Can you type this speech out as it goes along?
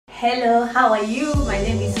Hello, how are you? My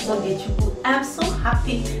name is Ogechukwu. I'm so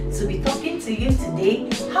happy to be talking to you today.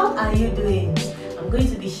 How are you doing? I'm going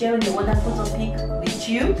to be sharing a wonderful topic with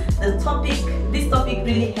you. This topic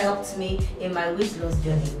really helped me in my weight loss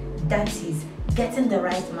journey. That is getting the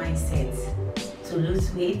right mindset to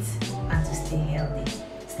lose weight and to stay healthy.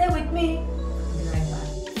 Stay with me. I'll be right back.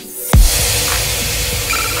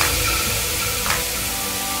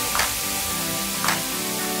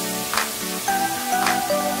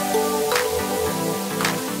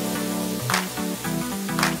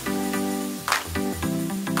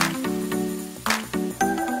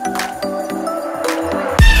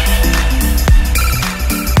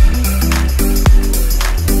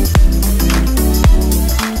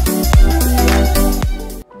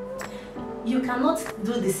 You cannot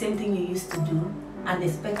do the same thing you used to do and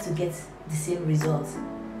expect to get the same results.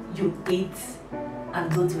 You eat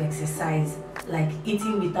and go to exercise, like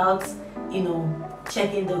eating without,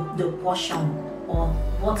 checking the portion or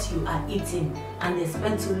what you are eating and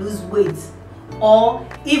expect to lose weight, or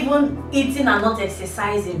even eating and not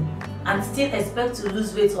exercising and still expect to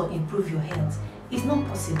lose weight or improve your health. It's not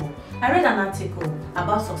possible. I read an article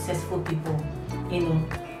about successful people,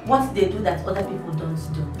 what they do that other people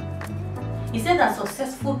don't do. He said that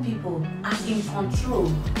successful people are in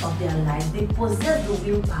control of their lives. They possess the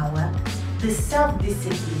willpower, the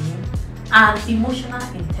self-discipline, and emotional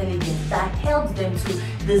intelligence that helps them to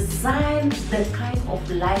design the kind of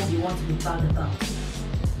life they want to be proud about.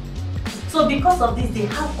 So because of this, they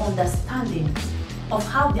have understanding of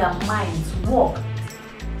how their minds work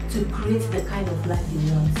to create the kind of life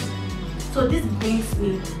they want. So this brings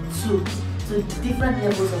me to different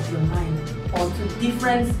levels of your mind, or to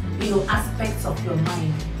different aspects of your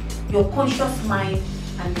mind. Your conscious mind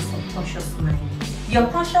and your subconscious mind. Your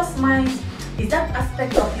conscious mind is that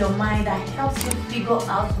aspect of your mind that helps you figure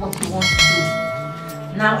out what you want to do.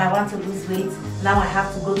 Now I want to lose weight. Now I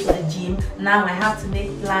have to go to the gym. Now I have to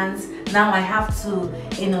make plans. Now I have to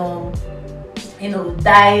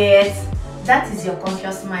diet. That is your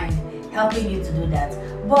conscious mind helping you to do that.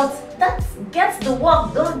 But that gets the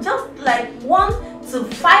work done just like 1 to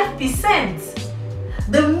 5%.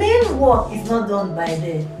 The main work is not done by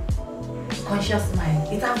the conscious mind.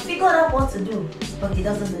 It has figured out what to do, but it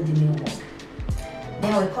doesn't do the main work.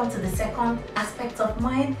 Then we come to the second aspect of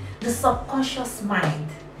mind, the subconscious mind.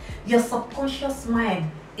 Your subconscious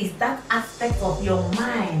mind is that aspect of your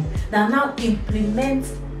mind that now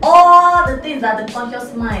implements all the things that the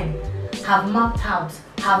conscious mind have mapped out,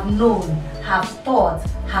 have known, have thought,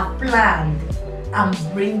 have planned, and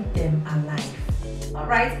bring them alive.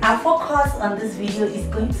 Alright, our focus on this video is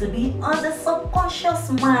going to be on the subconscious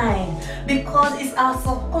mind, because it's our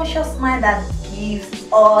subconscious mind that gives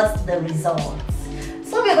us the results.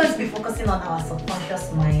 So we're going to be focusing on our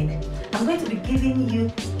subconscious mind. I'm going to be giving you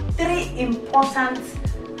 3 important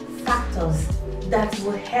factors that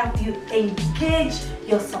will help you engage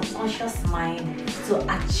your subconscious mind to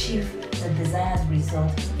achieve the desired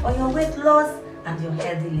result for your weight loss and your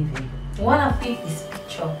healthy living. One of it is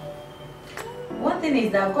picture. One thing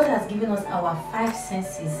is that God has given us our 5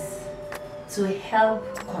 senses to help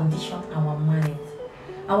condition our mind.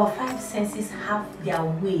 Our 5 senses have their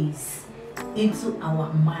ways into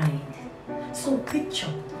our mind. So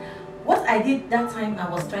picture. What I did that time I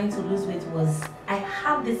was trying to lose weight was, I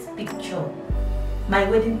have this picture, my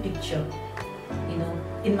wedding picture,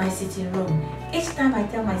 in my sitting room. Each time I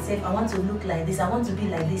tell myself I want to look like this, I want to be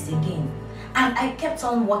like this again. And I kept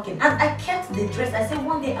on working, and I kept the dress. I said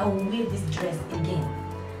one day I will wear this dress again.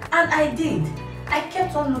 And I did. I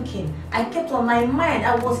kept on looking. I kept on my mind.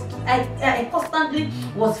 I constantly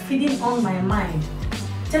was feeding on my mind,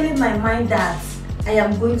 telling my mind that I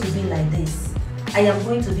am going to be like this. I am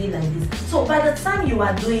going to be like this. So by the time you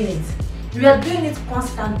are doing it, you are doing it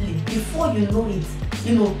constantly. Before you know it,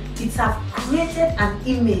 it has created an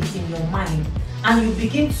image in your mind, and you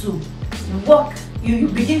begin to work. You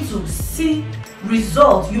begin to see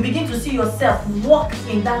results. You begin to see yourself walk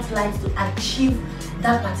in that light to achieve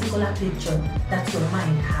that particular picture that your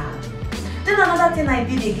mind had. Then another thing I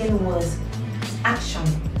did again was action.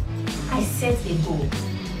 I set a goal.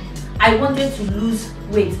 I wanted to lose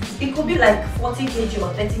weight. It could be like 40 kg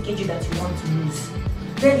or 30 kg that you want to lose.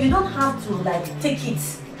 Then you don't have to take it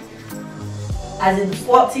as in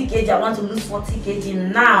 40 kg, I want to lose 40 kg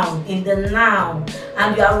now, in the now,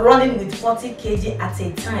 and you are running with 40 kg at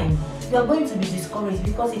a time. You are going to be discouraged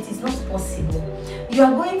because it is not possible. You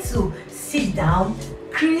are going to sit down,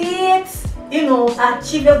 create,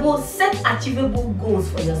 set achievable goals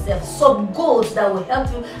for yourself, sub goals that will help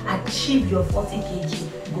you achieve your 40 kg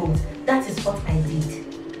goals. That is what I did.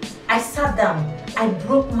 I sat down, I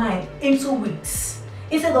broke mine into weeks.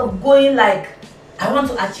 Instead of going like, I want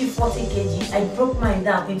to achieve 40 kg, I broke mine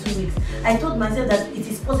down in 2 weeks. I told myself that it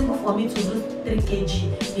is possible for me to lose 3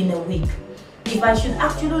 kg in a week. If I should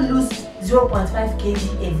actually lose 0.5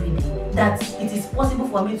 kg every day, that it is possible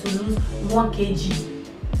for me to lose 1 kg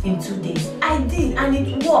in 2 days. I did, and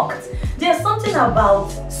it worked. There's something about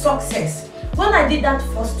success. When I did that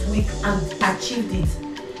first week and achieved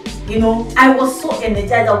it, you know, I was so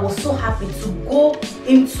energized, I was so happy to go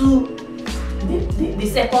into the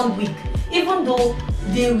second week. Even though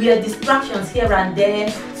there were distractions here and there,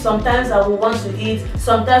 sometimes I would want to eat,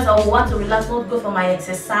 sometimes I would want to relax, not go for my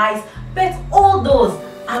exercise, but all those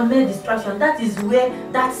are mere distractions. That is where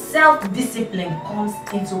that self-discipline comes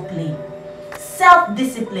into play.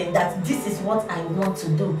 Self-discipline, that this is what I want to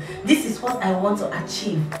do, this is what I want to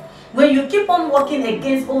achieve. When you keep on working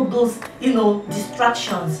against all those, you know,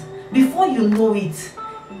 distractions, before you know it,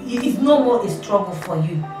 it's no more a struggle for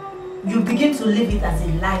you. You begin to live it as a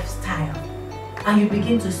lifestyle, and you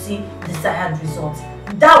begin to see desired results.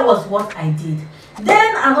 That was what I did.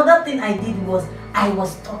 Then another thing I did was I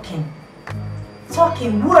was talking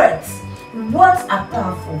words. Words are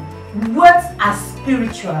powerful. Words are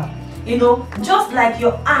spiritual. You know, just like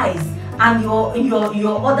your eyes and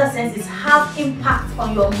your other senses have impact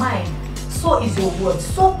on your mind, so is your word.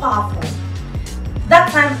 So powerful.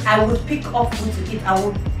 That time I would pick up food to eat. I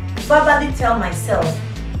would verbally tell myself,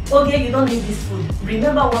 okay, you don't need this food.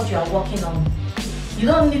 Remember what you are working on. You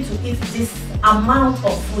don't need to eat this amount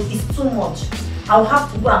of food. It's too much. I'll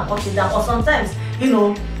have to go and cut it down. Or sometimes, you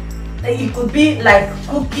know, it could be like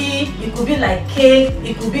cookie, it could be like cake,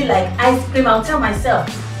 it could be like ice cream. I'll tell myself,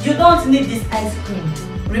 you don't need this ice cream.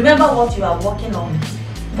 Remember what you are working on.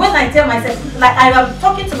 When I tell myself, like I am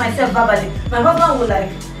talking to myself verbally, my husband will like,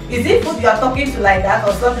 is it food you are talking to like that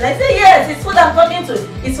or something? I say, yes, it's food I'm talking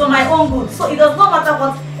to. It's for my own good. So it does not matter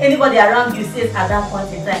what anybody around you says at that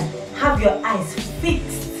point in time. Have your eyes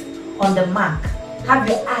fixed on the mark. Have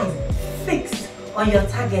your eyes fixed on your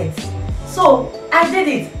target. So I did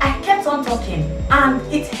it. I kept on talking and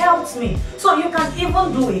it helped me. So you can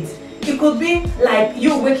even do it. It could be like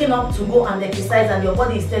you waking up to go and exercise and your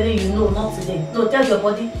body is telling you, no, not today. No, tell your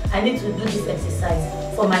body, I need to do this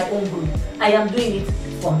exercise for my own good. I am doing it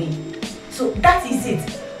for me. So that is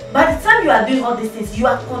it. By the time you are doing all these things, you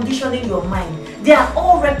are conditioning your mind. They are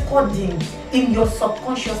all recording in your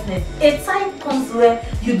subconsciousness. A time comes where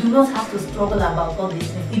you do not have to struggle about all these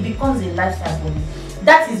things. It becomes a lifestyle for you.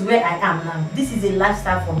 That is where I am now. This is a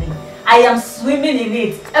lifestyle for me. I am swimming in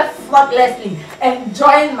it effortlessly,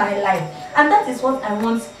 enjoying my life. And that is what I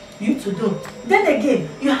want you to do. Then again,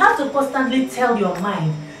 you have to constantly tell your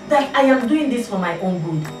mind that I am doing this for my own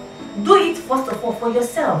good. Do it first of all for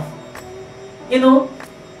yourself. You know,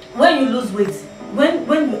 when you lose weight,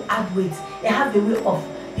 when you add weight, it has a way of,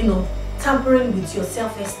 you know, tampering with your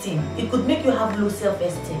self-esteem. It could make you have low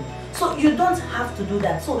self-esteem. So you don't have to do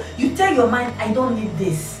that. So you tell your mind, I don't need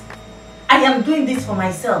this. I am doing this for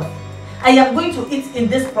myself. I am going to eat in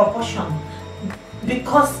this proportion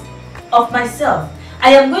because of myself.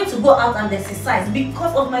 I am going to go out and exercise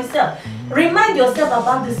because of myself. Remind yourself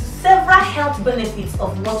about the several health benefits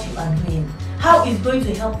of what you are doing. How it's going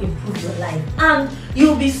to help improve your life. And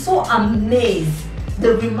you'll be so amazed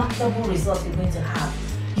the remarkable results you're going to have.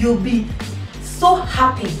 You'll be so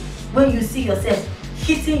happy when you see yourself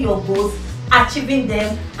hitting your goals, achieving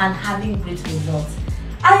them, and having great results.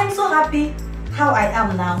 I am so happy how I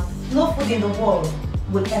am now. No food in the world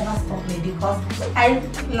will ever stop me because I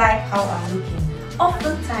like how I'm looking.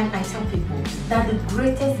 Oftentimes I tell people that the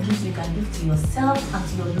greatest gift you can give to yourself and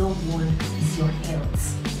to your loved one is your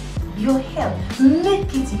health. Your health.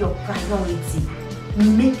 Make it your priority.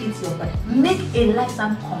 Make it your priority. Make a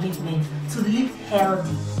lifetime commitment to live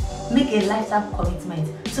healthy. Make a lifetime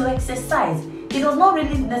commitment to exercise. It does not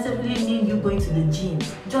really necessarily mean you going to the gym.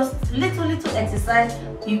 Just little exercise.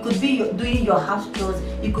 It could be doing your house chores.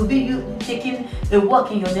 It could be you taking a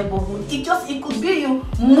walk in your neighborhood. It could be you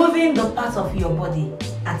moving the parts of your body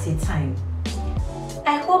at a time.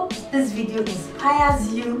 I hope this video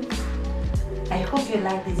inspires you. I hope you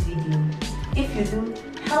like this video. If you do,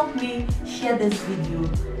 help me share this video.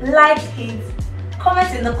 Like it.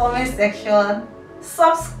 Comment in the comment section.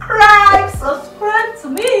 Subscribe to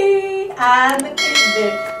me and click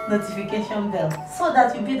the notification bell so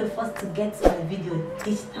that you'll be the first to get my video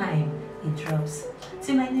each time it drops.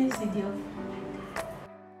 See my next video.